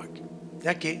ಕಂಟಿನ್ಯೂ ಆಗಿ.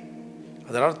 ಯಾಕೆ?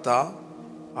 ಅದರ ಅರ್ಥ,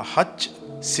 ಆ ಹಚ್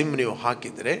ಸಿಮ್ ನೀವು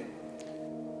ಹಾಕಿದರೆ,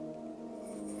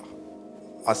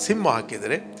 ಆ ಸಿಮ್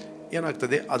ಹಾಕಿದರೆ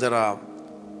ಏನಾಗ್ತದೆ, ಅದರ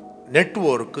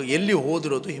ನೆಟ್ವರ್ಕ್ ಎಲ್ಲಿ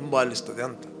ಹೋದಿರೋದು ಹಿಂಬಾಲಿಸ್ತದೆ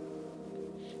ಅಂತ.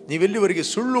 ನೀವೆಲ್ಲಿವರೆಗೆ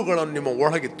ಸುಳ್ಳುಗಳನ್ನು ನಿಮ್ಮ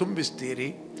ಒಳಗೆ ತುಂಬಿಸ್ತೀರಿ,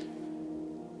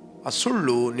 ಆ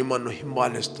ಸುಳ್ಳು ನಿಮ್ಮನ್ನು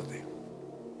ಹಿಂಬಾಲಿಸ್ತದೆ.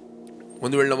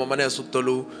 ಒಂದು ವೇಳೆ ನಮ್ಮ ಮನೆಯ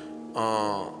ಸುತ್ತಲೂ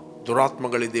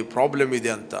ದುರಾತ್ಮಗಳಿದೆ, ಪ್ರಾಬ್ಲಮ್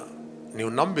ಇದೆ ಅಂತ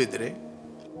ನೀವು ನಂಬಿದರೆ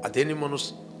ಅದೇ ನಿಮ್ಮನ್ನು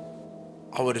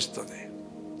ಆವರಿಸ್ತದೆ.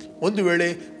 ಒಂದು ವೇಳೆ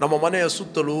ನಮ್ಮ ಮನೆಯ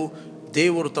ಸುತ್ತಲೂ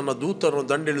ದೇವರು ತನ್ನ ದೂತರನ್ನು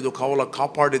ದಂಡೆಳೆದು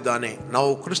ಕಾಪಾಡಿದ್ದಾನೆ, ನಾವು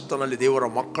ಕ್ರಿಸ್ತನಲ್ಲಿ ದೇವರ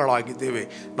ಮಕ್ಕಳಾಗಿದ್ದೇವೆ,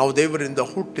 ನಾವು ದೇವರಿಂದ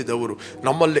ಹುಟ್ಟಿದವರು,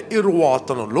 ನಮ್ಮಲ್ಲಿ ಇರುವ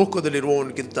ಆತನು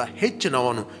ಲೋಕದಲ್ಲಿರುವವನಿಗಿಂತ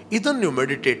ಹೆಚ್ಚಿನವನು, ಇದನ್ನು ನೀವು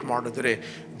ಮೆಡಿಟೇಟ್ ಮಾಡಿದರೆ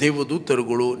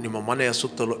ದೇವದೂತರುಗಳು ನಿಮ್ಮ ಮನೆಯ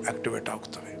ಸುತ್ತಲೂ ಆಕ್ಟಿವೇಟ್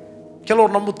ಆಗುತ್ತವೆ.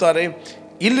 ಕೆಲವರು ನಂಬುತ್ತಾರೆ,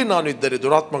 ಇಲ್ಲಿ ನಾನು ಇದ್ದರೆ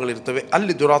ದುರಾತ್ಮಗಳಿರ್ತವೆ,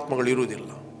 ಅಲ್ಲಿ ದುರಾತ್ಮಗಳು ಇರುವುದಿಲ್ಲ.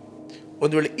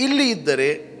 ಒಂದು ವೇಳೆ ಇಲ್ಲಿ ಇದ್ದರೆ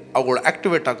ಅವುಗಳು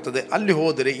ಆಕ್ಟಿವೇಟ್ ಆಗ್ತದೆ, ಅಲ್ಲಿ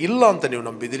ಹೋದರೆ ಇಲ್ಲ ಅಂತ ನೀವು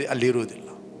ನಂಬಿದಿರಿ, ಅಲ್ಲಿ ಇರುವುದಿಲ್ಲ.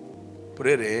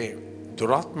 ಪ್ರೇರೆ,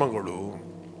 ದುರಾತ್ಮಗಳು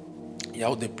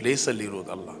ಯಾವುದೇ ಪ್ಲೇಸಲ್ಲಿ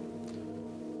ಇರುವುದಲ್ಲ.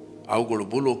 ಅವುಗಳು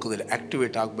ಭೂಲೋಕದಲ್ಲಿ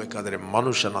ಆಕ್ಟಿವೇಟ್ ಆಗಬೇಕಾದರೆ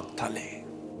ಮನುಷ್ಯನ ತಲೆ,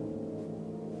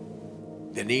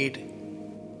 they need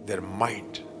their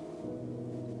mind,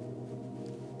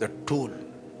 the tool.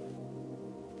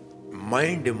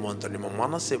 Mind ಎಂಬುವಂಥ, ನಿಮ್ಮ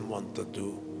ಮನಸ್ಸೆಂಬುವಂಥದ್ದು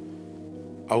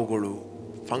ಅವುಗಳು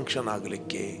ಫಂಕ್ಷನ್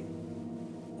ಆಗಲಿಕ್ಕೆ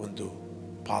ಒಂದು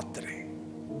ಪಾತ್ರೆ.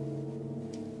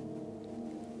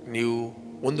 ನೀವು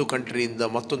ಒಂದು ಕಂಟ್ರಿಯಿಂದ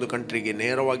ಮತ್ತೊಂದು ಕಂಟ್ರಿಗೆ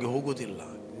ನೇರವಾಗಿ ಹೋಗುವುದಿಲ್ಲ,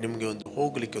 ನಿಮಗೆ ಒಂದು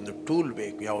ಹೋಗಲಿಕ್ಕೆ ಒಂದು ಟೂಲ್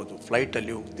ಬೇಕು. ಯಾವುದು?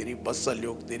 ಫ್ಲೈಟಲ್ಲಿ ಹೋಗ್ತೀರಿ, ಬಸ್ಸಲ್ಲಿ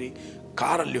ಹೋಗ್ತೀರಿ,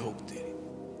 ಕಾರಲ್ಲಿ ಹೋಗ್ತೀರಿ.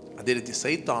 ಅದೇ ರೀತಿ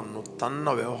ಸೈತಾನು ತನ್ನ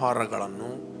ವ್ಯವಹಾರಗಳನ್ನು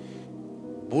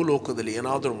ಭೂಲೋಕದಲ್ಲಿ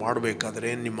ಏನಾದರೂ ಮಾಡಬೇಕಾದ್ರೆ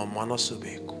ನಿಮ್ಮ ಮನಸ್ಸು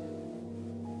ಬೇಕು,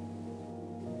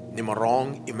 ನಿಮ್ಮ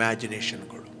ರಾಂಗ್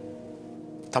ಇಮ್ಯಾಜಿನೇಷನ್ಗಳು,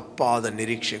 ತಪ್ಪಾದ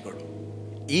ನಿರೀಕ್ಷೆಗಳು.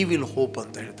 ಈವಿಲ್ ಹೋಪ್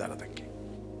ಅಂತ ಹೇಳ್ತಾರೆ ಅದಕ್ಕೆ.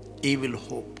 Evil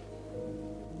hope,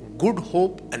 good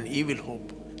hope and evil hope.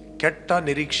 ಕೆಟ್ಟ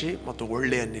ನಿರೀಕ್ಷೆ ಮತ್ತು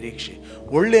ಒಳ್ಳೆಯ ನಿರೀಕ್ಷೆ.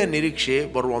 ಒಳ್ಳೆಯ ನಿರೀಕ್ಷೆ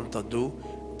ಬರುವಂಥದ್ದು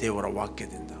ದೇವರ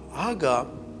ವಾಕ್ಯದಿಂದ. ಆಗ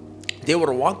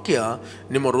ದೇವರ ವಾಕ್ಯ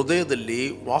ನಿಮ್ಮ ಹೃದಯದಲ್ಲಿ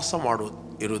ವಾಸ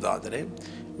ಇರುವುದಾದರೆ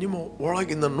ನಿಮ್ಮ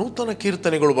ಒಳಗಿಂದ ನೂತನ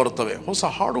ಕೀರ್ತನೆಗಳು ಬರ್ತವೆ, ಹೊಸ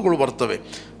ಹಾಡುಗಳು ಬರ್ತವೆ.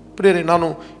 ಪ್ರಿಯರೇ, ನಾನು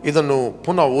ಇದನ್ನು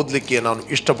ಪುನಃ ಓದಲಿಕ್ಕೆ ನಾನು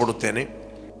ಇಷ್ಟಪಡುತ್ತೇನೆ.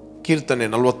 ಕೀರ್ತನೆ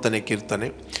 40ನೇ ಕೀರ್ತನೆ.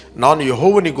 ನಾನು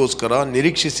ಯೆಹೋವನಿಗೋಸ್ಕರ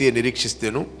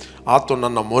ನಿರೀಕ್ಷಿಸಿದೆನು, ಆತ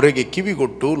ನನ್ನ ಮೊರೆಗೆ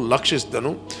ಕಿವಿಗೊಟ್ಟು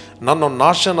ಲಕ್ಷಿಸಿದನು. ನನ್ನ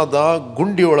ನಾಶನದ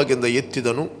ಗುಂಡಿಯೊಳಗಿಂದ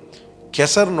ಎತ್ತಿದನು,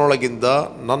 ಕೆಸರಿನೊಳಗಿಂದ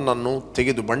ನನ್ನನ್ನು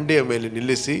ತೆಗೆದು ಬಂಡೆಯ ಮೇಲೆ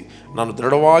ನಿಲ್ಲಿಸಿ ನಾನು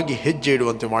ದೃಢವಾಗಿ ಹೆಜ್ಜೆ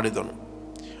ಇಡುವಂತೆ ಮಾಡಿದನು.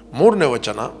 3ನೇ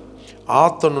ವಚನ,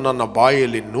 ಆತನು ನನ್ನ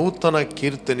ಬಾಯಲ್ಲಿ ನೂತನ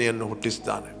ಕೀರ್ತನೆಯನ್ನು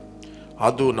ಹುಟ್ಟಿಸಿದ್ದಾನೆ,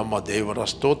 ಅದು ನಮ್ಮ ದೇವರ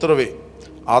ಸ್ತೋತ್ರವೇ.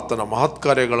 ಆತನ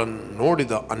ಮಹತ್ಕಾರ್ಯಗಳನ್ನು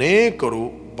ನೋಡಿದ ಅನೇಕರು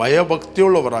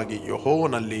ಭಯಭಕ್ತಿಯುಳ್ಳವರಾಗಿ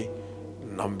ಯೆಹೋವನಲ್ಲಿ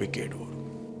ನಂಬಿಕೆ ಇಡುವರು.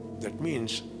 ದಟ್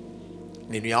ಮೀನ್ಸ್,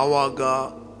 ನೀನು ಯಾವಾಗ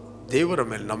ದೇವರ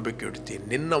ಮೇಲೆ ನಂಬಿಕೆ ಇಡ್ತಿ,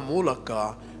 ನಿನ್ನ ಮೂಲಕ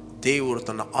ದೇವರು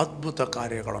ತನ್ನ ಅದ್ಭುತ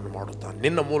ಕಾರ್ಯಗಳನ್ನು ಮಾಡುತ್ತಾನೆ.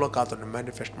 ನಿನ್ನ ಮೂಲಕ ಆತನು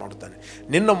ಮ್ಯಾನಿಫೆಸ್ಟ್ ಮಾಡುತ್ತಾನೆ.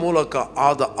 ನಿನ್ನ ಮೂಲಕ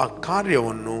ಆದ ಆ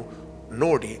ಕಾರ್ಯವನ್ನು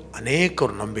ನೋಡಿ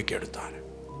ಅನೇಕರು ನಂಬಿಕೆ ಇಡುತ್ತಾರೆ.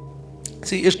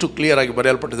 ಎಷ್ಟು ಕ್ಲಿಯರ್ ಆಗಿ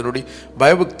ಬರೆಯಲ್ಪಟ್ಟಿದೆ ನೋಡಿ.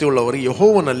 ಭಯಭಕ್ತಿಯುಳ್ಳವರು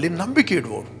ಯೆಹೋವನಲ್ಲಿ ನಂಬಿಕೆ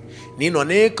ಇಡುವವರು. ನೀನು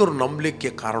ಅನೇಕರು ನಂಬಲಿಕ್ಕೆ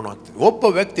ಕಾರಣ ಆಗ್ತದೆ. ಒಬ್ಬ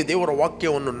ವ್ಯಕ್ತಿ ದೇವರ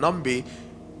ವಾಕ್ಯವನ್ನು ನಂಬಿ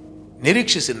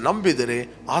ನಿರೀಕ್ಷಿಸಿ ನಂಬಿದರೆ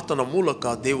ಆತನ ಮೂಲಕ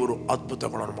ದೇವರು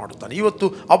ಅದ್ಭುತಗಳನ್ನು ಮಾಡುತ್ತಾನೆ. ಇವತ್ತು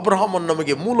ಅಬ್ರಹಾಮನ್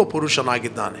ನಮಗೆ ಮೂಲ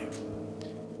ಪುರುಷನಾಗಿದ್ದಾನೆ.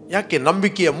 ಯಾಕೆ?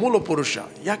 ನಂಬಿಕೆಯ ಮೂಲ ಪುರುಷ.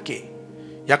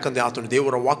 ಯಾಕಂದರೆ ಆತನು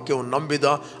ದೇವರ ವಾಕ್ಯವನ್ನು ನಂಬಿದ.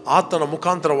 ಆತನ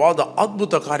ಮುಖಾಂತರವಾದ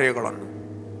ಅದ್ಭುತ ಕಾರ್ಯಗಳನ್ನು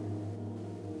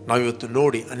ನಾವಿವತ್ತು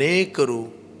ನೋಡಿ ಅನೇಕರು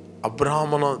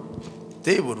ಅಬ್ರಹಾಮನ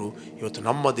ದೇವರು ಇವತ್ತು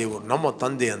ನಮ್ಮ ದೇವರು, ನಮ್ಮ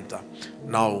ತಂದೆ ಅಂತ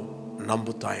ನಾವು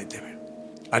ನಂಬುತ್ತಾ ಇದ್ದೇವೆ.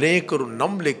 ಅನೇಕರು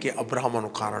ನಂಬಲಿಕ್ಕೆ ಅಬ್ರಹಾಮನು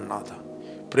ಕಾರಣನಾದ.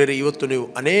 ಪ್ರೇರೆ, ಇವತ್ತು ನೀವು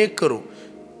ಅನೇಕರು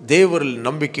ದೇವರಲ್ಲಿ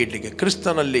ನಂಬಿಕೆ ಇಡಲಿಕ್ಕೆ,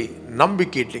 ಕ್ರಿಸ್ತನಲ್ಲಿ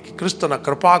ನಂಬಿಕೆ ಇಡಲಿಕ್ಕೆ, ಕ್ರಿಸ್ತನ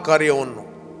ಕೃಪಾ ಕಾರ್ಯವನ್ನು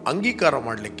ಅಂಗೀಕಾರ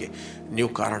ಮಾಡಲಿಕ್ಕೆ ನೀವು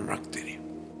ಕಾರಣರಾಗ್ತೀರಿ.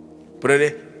 ಪ್ರೇರೆ,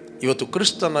 ಇವತ್ತು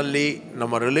ಕ್ರಿಸ್ತನಲ್ಲಿ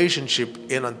ನಮ್ಮ ರಿಲೇಷನ್ಶಿಪ್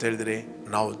ಏನಂತ ಹೇಳಿದರೆ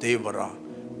ನಾವು ದೇವರ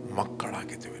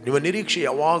ಮಕ್ಕಳಾಗಿದ್ದೇವೆ. ನಿಮ್ಮ ನಿರೀಕ್ಷೆ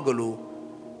ಯಾವಾಗಲೂ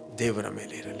ದೇವರ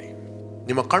ಮೇಲೆ ಇರಲಿ.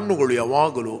 ನಿಮ್ಮ ಕಣ್ಣುಗಳು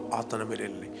ಯಾವಾಗಲೂ ಆತನ ಮೇಲೆ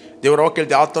ಇರಲಿ. ದೇವರ ವಾಕ್ಯ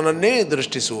ಹೇಳ್ತೆ, ಆತನನ್ನೇ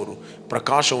ದೃಷ್ಟಿಸುವರು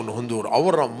ಪ್ರಕಾಶವನ್ನು ಹೊಂದುವರು,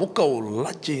 ಅವರ ಮುಖವು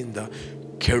ಲಜ್ಜೆಯಿಂದ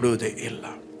ಕೆಡುವುದೇ ಇಲ್ಲ.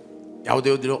 ಯಾವುದೇ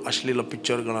ಅಶ್ಲೀಲ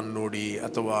ಪಿಕ್ಚರ್ಗಳನ್ನು ನೋಡಿ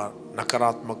ಅಥವಾ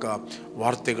ನಕಾರಾತ್ಮಕ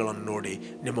ವಾರ್ತೆಗಳನ್ನು ನೋಡಿ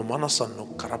ನಿಮ್ಮ ಮನಸ್ಸನ್ನು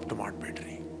ಕರಪ್ಟ್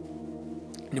ಮಾಡಬೇಡ್ರಿ.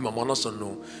 ನಿಮ್ಮ ಮನಸ್ಸನ್ನು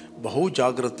ಬಹು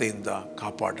ಜಾಗ್ರತೆಯಿಂದ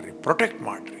ಕಾಪಾಡ್ರಿ, ಪ್ರೊಟೆಕ್ಟ್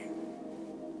ಮಾಡಿರಿ.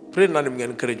 ಫ್ರೆಂಡ್, ನಾನು ನಿಮಗೆ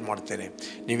ಎನ್ಕರೇಜ್ ಮಾಡ್ತೇನೆ.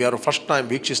 ನೀವು ಯಾರು ಫಸ್ಟ್ ಟೈಮ್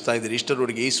ವೀಕ್ಷಿಸ್ತಾ ಇದ್ದೀರಿ,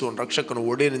 ಇಷ್ಟರವರೆಗೆ ಯೇಸುವನ್ನು ರಕ್ಷಕನ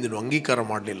ಒಡೆಯನೆಂದು ನೀವು ಅಂಗೀಕಾರ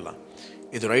ಮಾಡಲಿಲ್ಲ,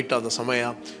 ಇದು ರೈಟ್ ಆದ ಸಮಯ.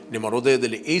 ನಿಮ್ಮ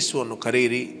ಹೃದಯದಲ್ಲಿ ಯೇಸುವನ್ನು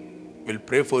ಕರೆಯಿರಿ. Will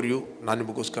pray for you. ನಾನು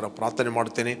ನಿಮಗೋಸ್ಕರ ಪ್ರಾರ್ಥನೆ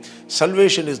ಮಾಡ್ತೇನೆ.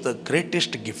 Salvation is the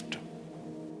greatest gift.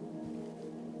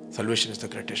 Salvation is the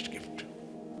greatest gift.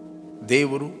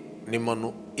 ದೇವರು ನಿಮ್ಮನ್ನು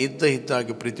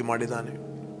ಇದ್ದಾಗೆ ಪ್ರೀತಿ ಮಾಡಿದ್ದಾನೆ,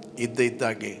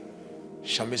 ಇದ್ದಾಗೆ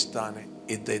ಕ್ಷಮಿಸ್ತಾನೆ,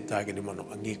 ಇದ್ದಾಗೆ ನಿಮ್ಮನ್ನು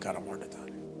ಅಂಗೀಕಾರ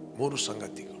ಮಾಡಿದ್ದಾನೆ. 3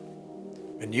 ಸಂಗತಿಗಳು.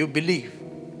 ವೆನ್ ಯು ಬಿಲೀವ್,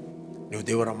 ನೀವು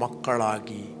ದೇವರ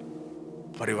ಮಕ್ಕಳಾಗಿ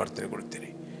ಪರಿವರ್ತನೆಗೊಳ್ತೀರಿ.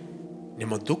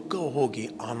 ನಿಮ್ಮ ದುಃಖ ಹೋಗಿ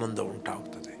ಆನಂದ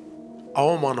ಉಂಟಾಗುತ್ತದೆ,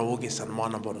 ಅವಮಾನ ಹೋಗಿ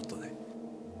ಸನ್ಮಾನ ಬರುತ್ತದೆ,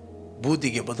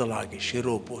 ಬೂದಿಗೆ ಬದಲಾಗಿ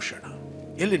ಶಿರೋಪೋಷಣ.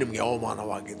 ಎಲ್ಲಿ ನಿಮಗೆ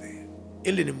ಅವಮಾನವಾಗಿದೆ,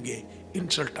 ಎಲ್ಲಿ ನಿಮಗೆ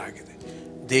ಇನ್ಸಲ್ಟ್ ಆಗಿದೆ,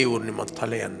 ದೇವರು ನಿಮ್ಮ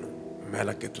ತಲೆಯನ್ನು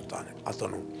ಮೇಲಕ್ಕೆತ್ತುತ್ತಾನೆ.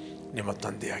 ಆತನು ನಿಮ್ಮ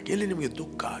ತಂದೆಯಾಗಿ. ಎಲ್ಲಿ ನಿಮಗೆ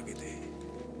ದುಃಖ ಆಗಿದೆ,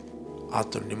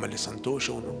 ಆತನು ನಿಮ್ಮಲ್ಲಿ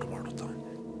ಸಂತೋಷವನ್ನು ಉಂಟು ಮಾಡುತ್ತಾನೆ.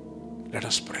 Let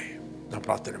us pray. ನಾವು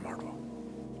ಪ್ರಾರ್ಥನೆ ಮಾಡುವ.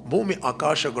 ಭೂಮಿ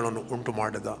ಆಕಾಶಗಳನ್ನು ಉಂಟು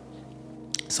ಮಾಡಿದ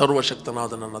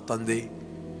ಸರ್ವಶಕ್ತನಾದ ನನ್ನ ತಂದೆ,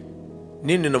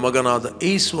 ನಿನ್ನ ಮಗನಾದ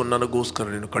ಯೇಸುವನ್ನು ನನಗೋಸ್ಕರ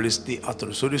ನೀನು ಕಳಿಸ್ತಿ.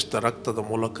 ಆತನು ಸುರಿಸಿದ ರಕ್ತದ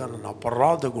ಮೂಲಕ ನನ್ನ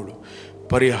ಅಪರಾಧಗಳು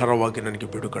ಪರಿಹಾರವಾಗಿ ನನಗೆ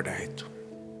ಬಿಡುಗಡೆ ಆಯಿತು.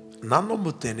 ನಾನು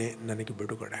ನಂಬುತ್ತೇನೆ, ನನಗೆ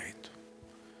ಬಿಡುಗಡೆ ಆಯಿತು.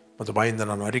 ಮತ್ತು ಬಾಯಿಂದ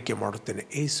ನಾನು ಅರಿಕೆ ಮಾಡುತ್ತೇನೆ,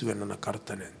 ಯೇಸುವೆ ನನ್ನ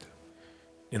ಕರ್ತನೆ ಅಂತ.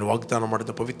 ನೀನು ವಾಗ್ದಾನ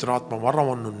ಮಾಡಿದ ಪವಿತ್ರಾತ್ಮ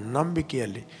ವರವನ್ನು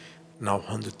ನಂಬಿಕೆಯಲ್ಲಿ ನಾವು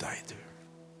ಹೊಂದುತ್ತಾ ಇದ್ದೇವೆ.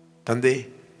 ತಂದೆ,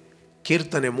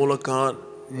 ಕೀರ್ತನೆ ಮೂಲಕ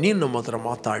ನೀನು ನಮ್ಮ ಹತ್ರ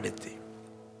ಮಾತಾಡಿದ್ದೆ.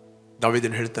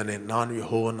 ದಾವೀದನು ಹೇಳ್ತಾನೆ, ನಾನು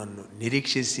ಯೆಹೋವನನ್ನು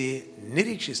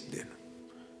ನಿರೀಕ್ಷಿಸಿದ್ದೇನೆ.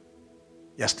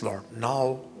 ಎಸ್ ಲಾರ್ಡ್, ನಾವು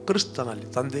ಕ್ರಿಸ್ತನಲ್ಲಿ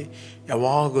ತಂದೆ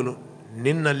ಯಾವಾಗಲೂ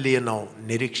ನಿನ್ನಲ್ಲಿಯೇ ನಾವು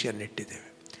ನಿರೀಕ್ಷೆಯನ್ನಿಟ್ಟಿದ್ದೇವೆ.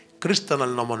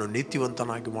 ಕ್ರಿಸ್ತನಲ್ಲಿ ನಮ್ಮನ್ನು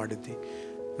ನೀತಿವಂತನಾಗಿ ಮಾಡಿದ್ದಿ.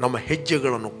 ನಮ್ಮ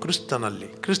ಹೆಜ್ಜೆಗಳನ್ನು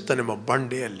ಕ್ರಿಸ್ತ ನಿಮ್ಮ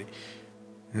ಬಂಡೆಯಲ್ಲಿ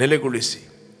ನೆಲೆಗೊಳಿಸಿ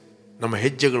ನಮ್ಮ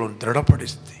ಹೆಜ್ಜೆಗಳನ್ನು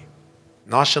ದೃಢಪಡಿಸ್ತಿ.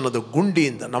 ನಾಶನದ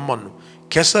ಗುಂಡಿಯಿಂದ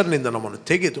ಕೆಸರಿನಿಂದ ನಮ್ಮನ್ನು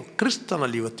ತೆಗೆದು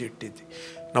ಕ್ರಿಸ್ತನಲ್ಲಿ ಇವತ್ತು ಇಟ್ಟಿದ್ದಿ.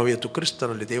 ನಾವು ಇವತ್ತು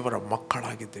ಕ್ರಿಸ್ತನಲ್ಲಿ ದೇವರ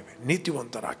ಮಕ್ಕಳಾಗಿದ್ದೇವೆ,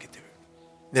 ನೀತಿವಂತರಾಗಿದ್ದೇವೆ.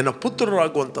 ನಿನ್ನ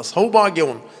ಪುತ್ರರಾಗುವಂಥ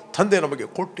ಸೌಭಾಗ್ಯವನ್ನು ತಂದೆ ನಮಗೆ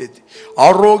ಕೊಟ್ಟಿದ್ದಿ.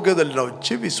 ಆರೋಗ್ಯದಲ್ಲಿ ನಾವು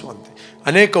ಜೀವಿಸುವಂತೆ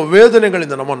ಅನೇಕ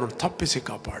ವೇದನೆಗಳಿಂದ ನಮ್ಮನ್ನು ತಪ್ಪಿಸಿ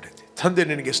ಕಾಪಾಡಿದ್ದಿ. ತಂದೆ,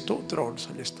 ನಿನಗೆ ಸ್ತೋತ್ರವನ್ನು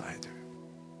ಸಲ್ಲಿಸ್ತಾ ಇದ್ದೇವೆ.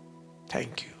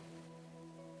 Thank you.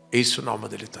 ಯೇಸು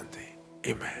ನಾಮದಲ್ಲಿ ತಂದೆ,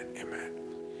 amen, amen.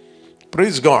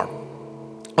 Praise God.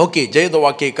 Okay, ಜಯದ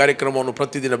ವಾಕ್ಯ ಈ ಕಾರ್ಯಕ್ರಮವನ್ನು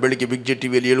ಪ್ರತಿದಿನ ಬೆಳಿಗ್ಗೆ ಬಿಗ್ ಜೆ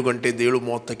ಟಿವಿಯಲ್ಲಿ 7 ಗಂಟೆಯಿಂದ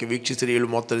 7:30ಕ್ಕೆ ವೀಕ್ಷಿಸಿರಿ.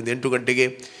 7:30ರಿಂದ 8 ಗಂಟೆಗೆ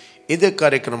ಇದೇ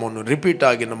ಕಾರ್ಯಕ್ರಮವನ್ನು ರಿಪೀಟ್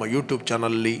ಆಗಿ ನಮ್ಮ ಯೂಟ್ಯೂಬ್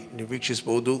ಚಾನಲಲ್ಲಿ ನೀವು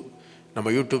ವೀಕ್ಷಿಸಬಹುದು. ನಮ್ಮ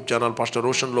YouTube channel pastor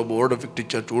Roshan Lobo word of victory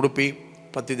church Udupi.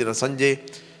 ಪ್ರತಿದಿನ ಸಂಜೆ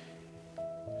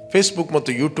ಫೇಸ್ಬುಕ್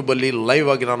ಮತ್ತು ಯೂಟ್ಯೂಬಲ್ಲಿ ಲೈವ್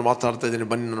ಆಗಿ ನಾನು ಮಾತಾಡ್ತಾ ಇದ್ದೀನಿ.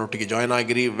 ಬನ್ನಿ, ನನ್ನೊಟ್ಟಿಗೆ ಜಾಯ್ನ್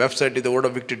ಆಗಿರಿ. ವೆಬ್ಸೈಟ್ ಇದೆ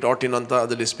wordofvictory.in ಅಂತ.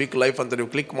 ಅದರಲ್ಲಿ ಸ್ಪೀಕ್ ಲೈಫ್ ಅಂತ ನೀವು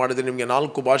ಕ್ಲಿಕ್ ಮಾಡಿದರೆ ನಿಮಗೆ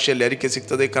 4 ಭಾಷೆಯಲ್ಲಿ ಅರಿಕೆ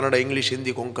ಸಿಗ್ತದೆ: Kannada, English,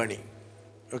 Hindi, Konkani.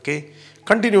 Okay,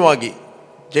 continue ಆಗಿ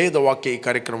ಜಯದ ವಾಕ್ಯ ಈ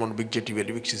ಕಾರ್ಯಕ್ರಮವನ್ನು ಬಿಗ್ ಜೆ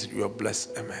ಟಿವಿಯಲ್ಲಿ ವೀಕ್ಷಿಸಿ. You are bless.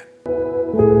 ಆಮೆನ್.